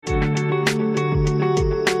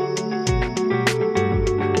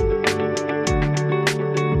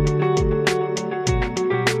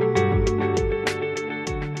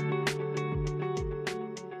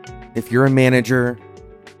If you're a manager,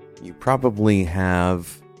 you probably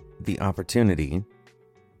have the opportunity.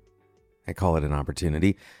 I call it an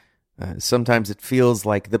opportunity. Sometimes it feels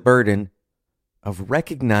like the burden of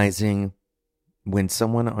recognizing when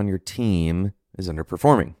someone on your team is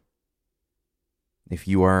underperforming. If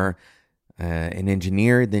you are an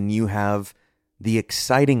engineer, then you have the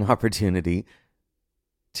exciting opportunity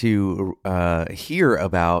to hear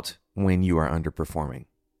about when you are underperforming.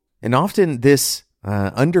 And often this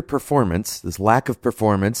underperformance, this lack of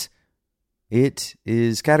performance, it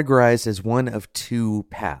is categorized as one of two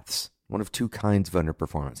paths, one of two kinds of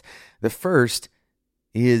underperformance. The first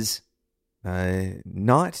is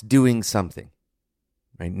not doing something,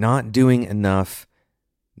 right? Not doing enough,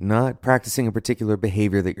 not practicing a particular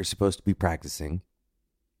behavior that you're supposed to be practicing.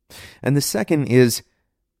 And the second is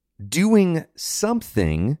doing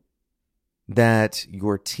something that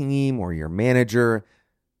your team or your manager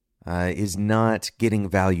is not getting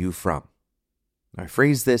value from. I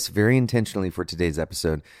phrase this very intentionally for today's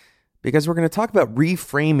episode because we're going to talk about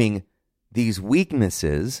reframing these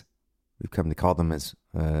weaknesses. We've come to call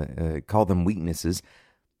them weaknesses.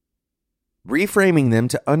 Reframing them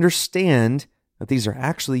to understand that these are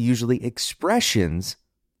actually usually expressions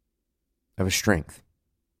of a strength.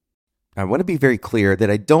 I want to be very clear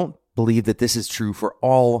that I don't believe that this is true for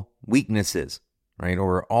all weaknesses, right,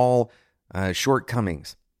 or all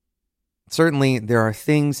shortcomings. Certainly, there are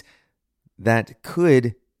things that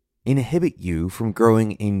could inhibit you from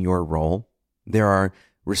growing in your role. There are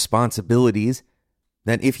responsibilities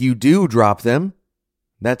that if you do drop them,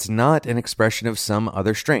 that's not an expression of some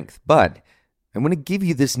other strength. But I want to give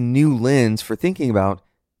you this new lens for thinking about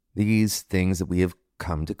these things that we have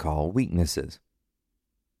come to call weaknesses.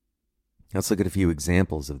 Let's look at a few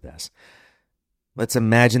examples of this. Let's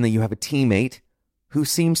imagine that you have a teammate who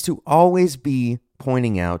seems to always be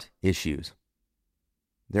pointing out issues.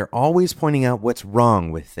 They're always pointing out what's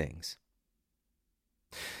wrong with things.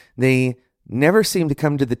 They never seem to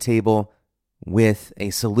come to the table with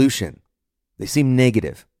a solution. They seem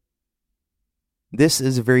negative. This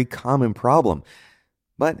is a very common problem,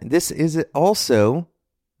 but this is also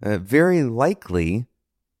very likely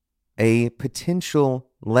a potential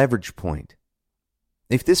leverage point.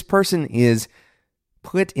 If this person is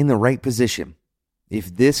put in the right position,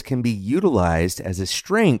 if this can be utilized as a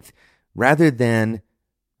strength rather than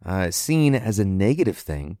seen as a negative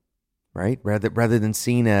thing, right? Rather than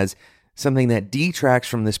seen as something that detracts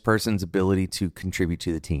from this person's ability to contribute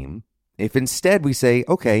to the team. If instead we say,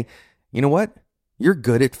 okay, you know what? You're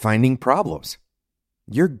good at finding problems.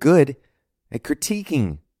 You're good at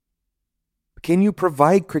critiquing. Can you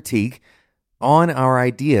provide critique on our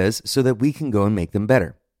ideas so that we can go and make them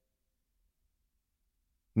better?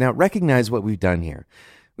 Now, recognize what we've done here.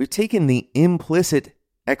 We've taken the implicit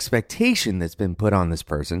expectation that's been put on this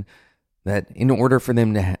person that in order for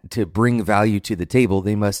them to bring value to the table,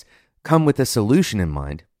 they must come with a solution in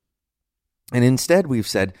mind. And instead, we've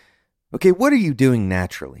said, okay, what are you doing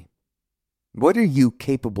naturally? What are you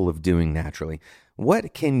capable of doing naturally?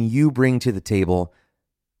 What can you bring to the table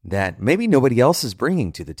that maybe nobody else is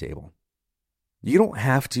bringing to the table? You don't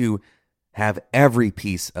have to have every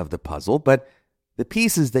piece of the puzzle, but the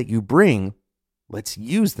pieces that you bring, let's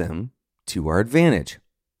use them to our advantage.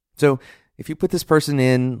 So if you put this person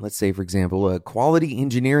in, let's say, for example, a quality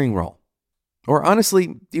engineering role, or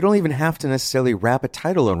honestly, you don't even have to necessarily wrap a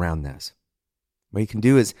title around this. What you can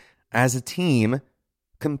do is, as a team,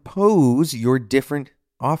 compose your different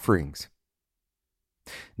offerings.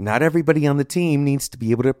 Not everybody on the team needs to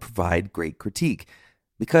be able to provide great critique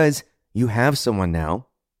because you have someone now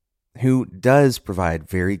who does provide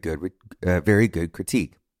very good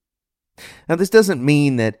critique. Now, this doesn't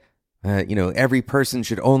mean that every person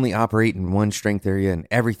should only operate in one strength area and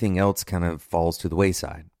everything else kind of falls to the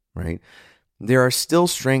wayside, right? There are still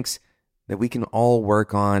strengths that we can all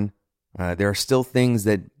work on. There are still things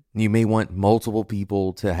that you may want multiple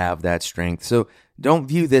people to have that strength. So don't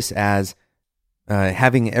view this as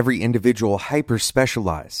having every individual hyper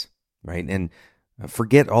specialize, right? And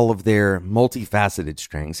forget all of their multifaceted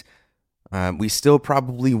strengths. We still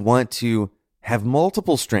probably want to have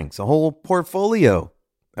multiple strengths, a whole portfolio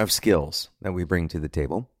of skills that we bring to the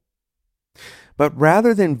table. But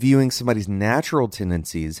rather than viewing somebody's natural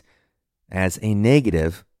tendencies as a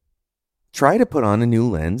negative, try to put on a new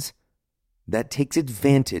lens that takes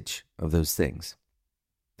advantage of those things.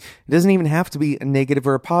 It doesn't even have to be a negative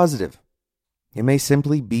or a positive. It may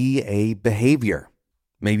simply be a behavior.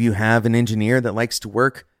 Maybe you have an engineer that likes to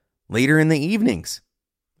work later in the evenings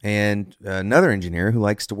and another engineer who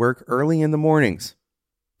likes to work early in the mornings.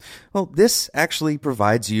 Well, this actually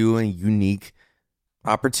provides you a unique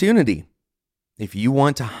opportunity. If you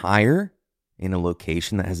want to hire in a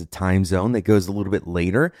location that has a time zone that goes a little bit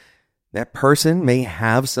later, that person may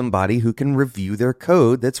have somebody who can review their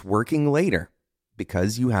code that's working later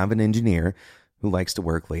because you have an engineer who likes to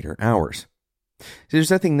work later hours. So there's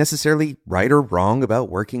nothing necessarily right or wrong about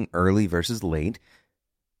working early versus late.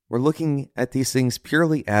 We're looking at these things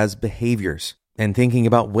purely as behaviors and thinking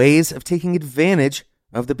about ways of taking advantage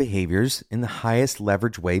of the behaviors in the highest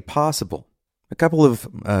leverage way possible. A couple of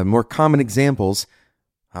more common examples.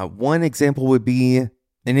 One example would be an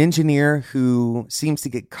engineer who seems to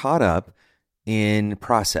get caught up in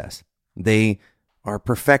process. They are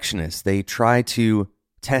perfectionists. They try to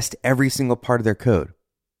test every single part of their code.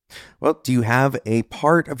 Well, do you have a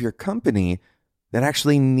part of your company that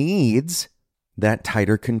actually needs that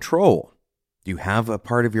tighter control? Do you have a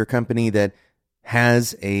part of your company that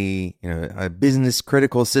has a business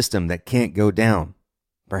critical system that can't go down?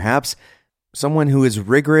 Perhaps someone who is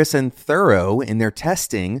rigorous and thorough in their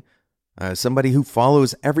testing, somebody who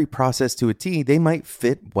follows every process to a T, they might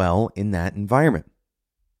fit well in that environment.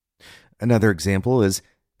 Another example is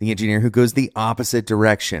the engineer who goes the opposite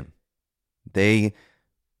direction. They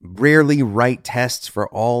rarely write tests for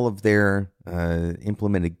all of their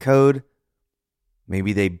implemented code.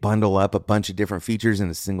 Maybe they bundle up a bunch of different features in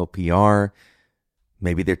a single PR.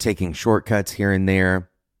 Maybe they're taking shortcuts here and there.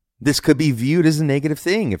 This could be viewed as a negative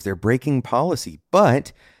thing if they're breaking policy.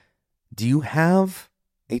 But do you have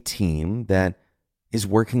a team that is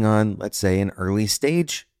working on, let's say, an early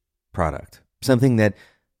stage product, something that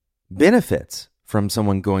benefits from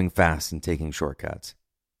someone going fast and taking shortcuts,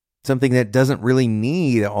 something that doesn't really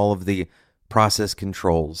need all of the process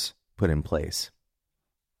controls put in place?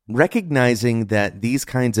 Recognizing that these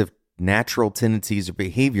kinds of natural tendencies or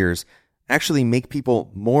behaviors actually make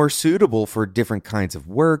people more suitable for different kinds of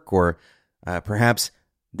work, or perhaps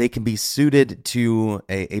they can be suited to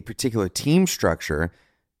a particular team structure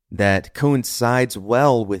that coincides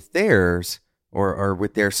well with theirs or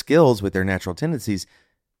with their skills, with their natural tendencies.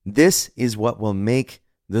 This is what will make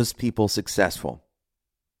those people successful.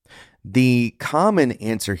 The common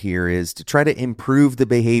answer here is to try to improve the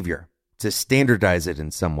behavior, to standardize it in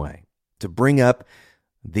some way, to bring up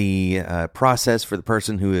the process for the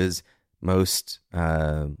person who is most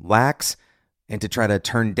lax, and to try to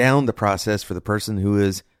turn down the process for the person who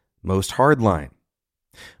is most hardline.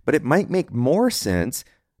 But it might make more sense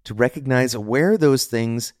to recognize where those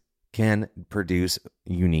things can produce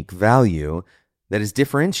unique value that is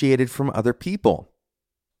differentiated from other people.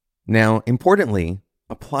 Now, importantly,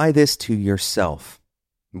 apply this to yourself.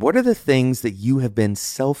 What are the things that you have been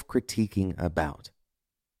self-critiquing about?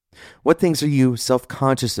 What things are you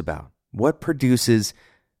self-conscious about? What produces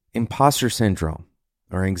imposter syndrome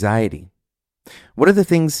or anxiety? What are the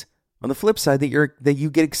things on the flip side that you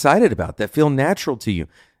get excited about, that feel natural to you?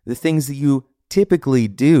 The things that you typically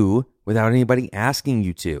do without anybody asking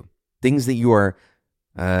you to. Things that you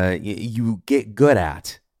get good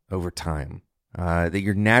at over time, that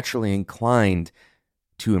you're naturally inclined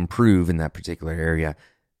to improve in that particular area.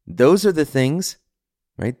 Those are the things,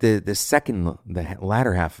 right? The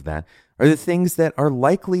latter half of that are the things that are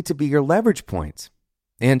likely to be your leverage points.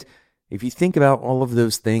 And if you think about all of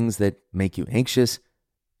those things that make you anxious,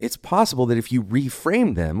 it's possible that if you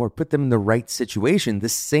reframe them or put them in the right situation, the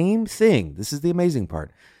same thing, this is the amazing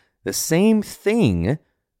part, the same thing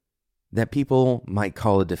that people might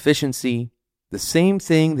call a deficiency, the same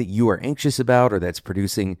thing that you are anxious about or that's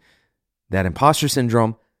producing that imposter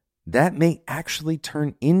syndrome, that may actually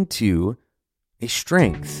turn into a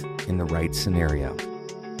strength in the right scenario.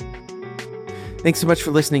 Thanks so much for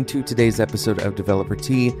listening to today's episode of Developer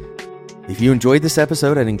Tea. If you enjoyed this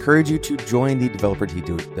episode, I'd encourage you to join the Developer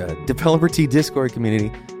Tea Discord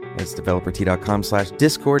community. That's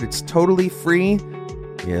developertea.com/Discord. It's totally free.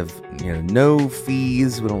 You have no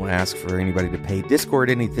fees. We don't ask for anybody to pay Discord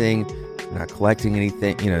anything. We're not collecting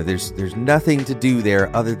anything. There's nothing to do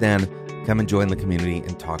there other than come and join the community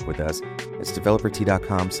and talk with us. It's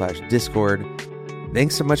developertea.com/Discord.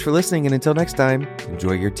 Thanks so much for listening, and until next time,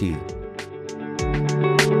 enjoy your tea.